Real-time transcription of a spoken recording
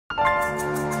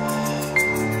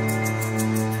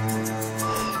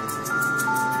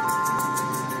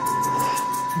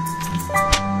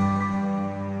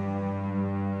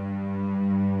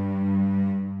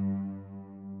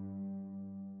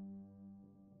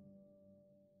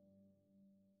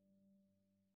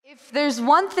If there's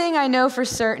one thing I know for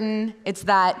certain, it's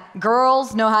that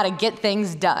girls know how to get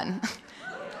things done.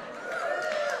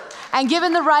 And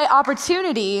given the right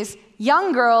opportunities,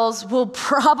 young girls will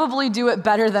probably do it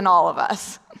better than all of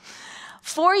us.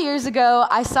 4 years ago,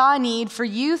 I saw a need for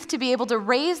youth to be able to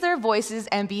raise their voices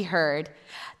and be heard.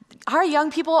 Our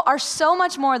young people are so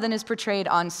much more than is portrayed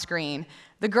on screen.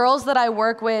 The girls that I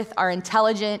work with are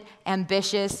intelligent,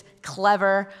 ambitious,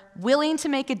 clever, willing to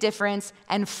make a difference,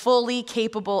 and fully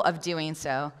capable of doing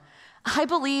so. I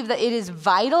believe that it is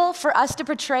vital for us to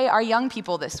portray our young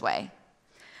people this way.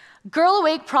 Girl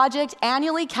Awake Project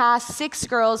annually casts 6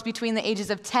 girls between the ages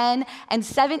of 10 and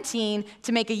 17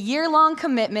 to make a year-long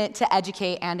commitment to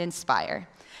educate and inspire.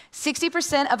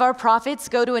 60% of our profits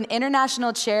go to an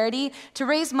international charity to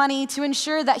raise money to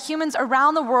ensure that humans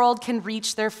around the world can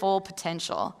reach their full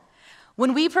potential.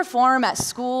 When we perform at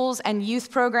schools and youth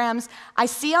programs, I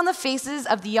see on the faces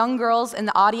of the young girls in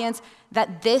the audience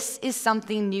that this is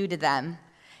something new to them.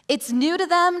 It's new to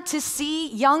them to see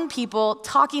young people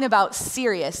talking about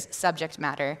serious subject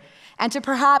matter and to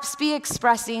perhaps be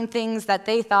expressing things that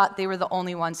they thought they were the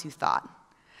only ones who thought.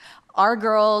 Our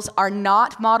girls are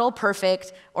not model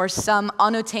perfect or some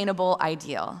unattainable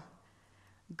ideal.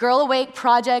 Girl Awake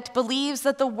Project believes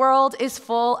that the world is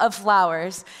full of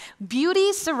flowers.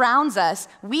 Beauty surrounds us.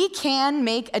 We can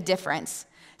make a difference.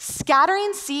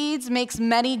 Scattering seeds makes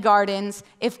many gardens,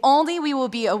 if only we will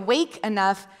be awake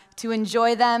enough to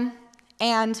enjoy them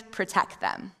and protect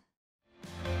them.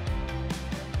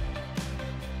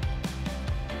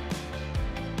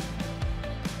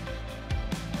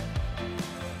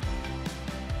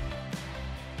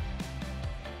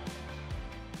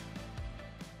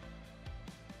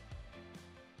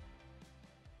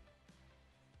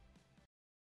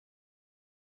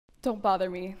 Don't bother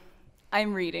me.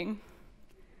 I'm reading.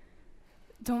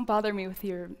 Don't bother me with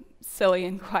your silly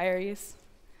inquiries.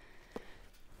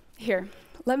 Here,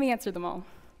 let me answer them all.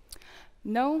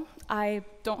 No, I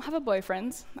don't have a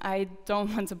boyfriend. I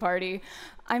don't want to party.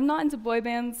 I'm not into boy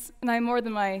bands, and I'm more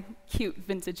than my cute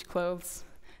vintage clothes.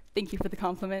 Thank you for the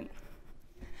compliment.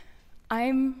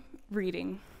 I'm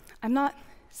reading. I'm not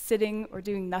sitting or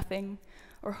doing nothing,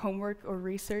 or homework or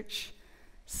research,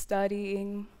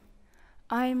 studying.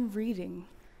 I'm reading.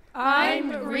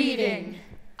 I'm reading.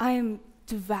 I'm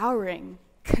devouring,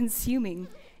 consuming,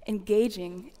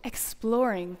 engaging,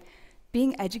 exploring,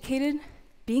 being educated,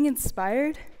 being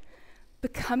inspired,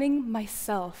 becoming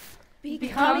myself.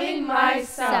 Becoming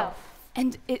myself.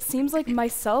 And it seems like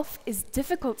myself is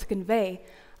difficult to convey.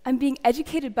 I'm being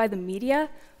educated by the media,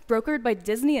 brokered by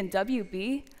Disney and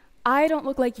WB. I don't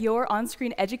look like your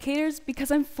on-screen educators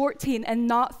because I'm 14 and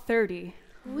not 30.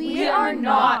 We are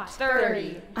not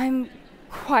 30. I'm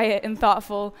quiet and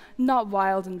thoughtful, not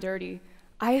wild and dirty.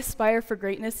 I aspire for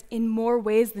greatness in more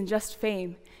ways than just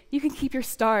fame. You can keep your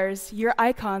stars, your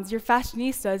icons, your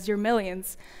fashionistas, your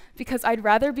millions, because I'd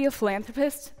rather be a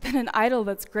philanthropist than an idol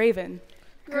that's graven.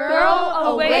 Girl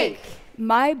Awake!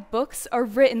 My books are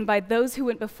written by those who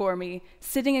went before me,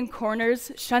 sitting in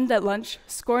corners, shunned at lunch,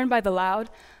 scorned by the loud,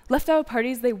 left out of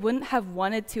parties they wouldn't have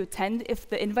wanted to attend if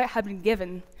the invite had been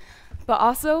given. But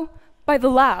also by the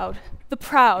loud, the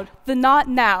proud, the not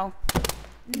now.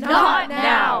 Not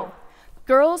now!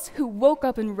 Girls who woke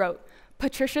up and wrote.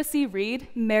 Patricia C. Reed,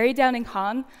 Mary Downing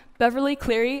Hahn, Beverly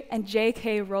Cleary, and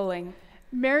J.K. Rowling.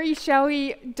 Mary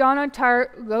Shelley, Donna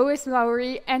Tartt, Lois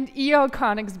Lowry, and E.L.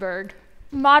 Konigsberg.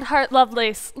 Maud Hart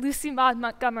Lovelace, Lucy Maud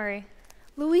Montgomery.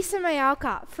 Louisa May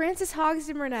Alcott, Frances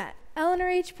Hodgson Burnett, Eleanor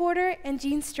H. Porter, and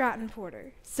Jean Stratton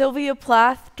Porter. Sylvia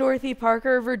Plath, Dorothy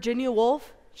Parker, Virginia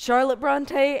Woolf, Charlotte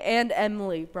Bronte, and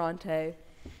Emily Bronte.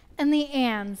 And the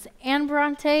Annes, Anne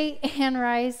Bronte, Anne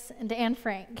Rice, and Anne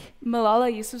Frank. Malala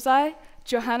Yousafzai,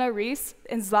 Johanna Rees,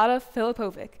 and Zlata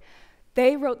Filipovic.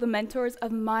 They wrote the mentors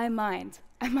of my mind.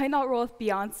 I might not roll with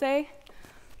Beyonce,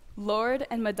 Lorde,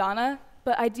 and Madonna,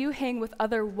 but I do hang with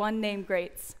other one-name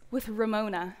greats, with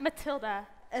Ramona, Matilda,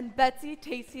 and Betsy,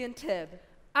 Tacy, and Tib.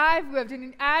 I've lived in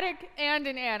an attic and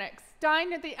an annex,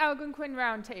 dined at the Algonquin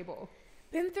Round Table.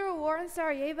 Been through a war in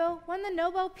Sarajevo, won the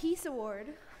Nobel Peace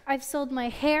Award. I've sold my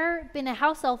hair, been a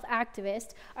house elf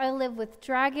activist. I lived with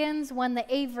dragons, won the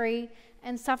Avery,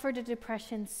 and suffered a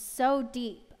depression so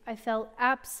deep I felt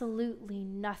absolutely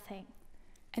nothing.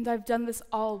 And I've done this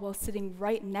all while sitting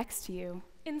right next to you.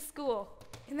 in school,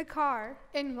 in the car,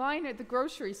 in line at the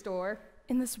grocery store.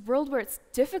 In this world where it's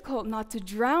difficult not to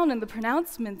drown in the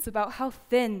pronouncements about how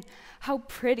thin, how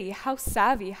pretty, how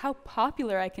savvy, how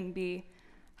popular I can be,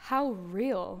 how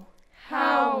real.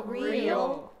 How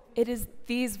real. It is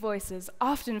these voices,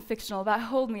 often fictional, that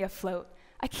hold me afloat.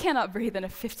 I cannot breathe in a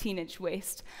 15-inch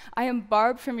waist. I am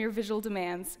barbed from your visual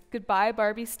demands. Goodbye,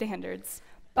 Barbie standards.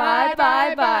 Bye,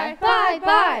 bye, bye. Bye,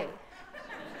 bye.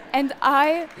 And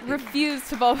I refuse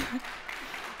to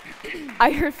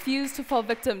fall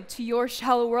victim to your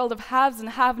shallow world of haves and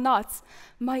have-nots.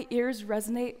 My ears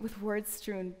resonate with words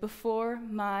strewn before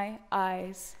my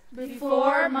eyes.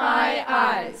 Before my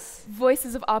eyes.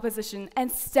 Voices of opposition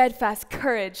and steadfast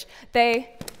courage.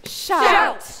 They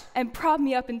shout and prop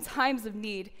me up in times of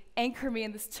need, anchor me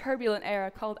in this turbulent era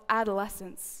called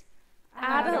adolescence.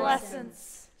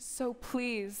 Adolescence. So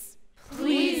please,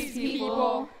 Please,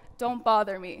 people. don't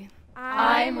bother me.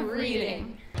 I'm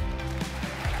reading.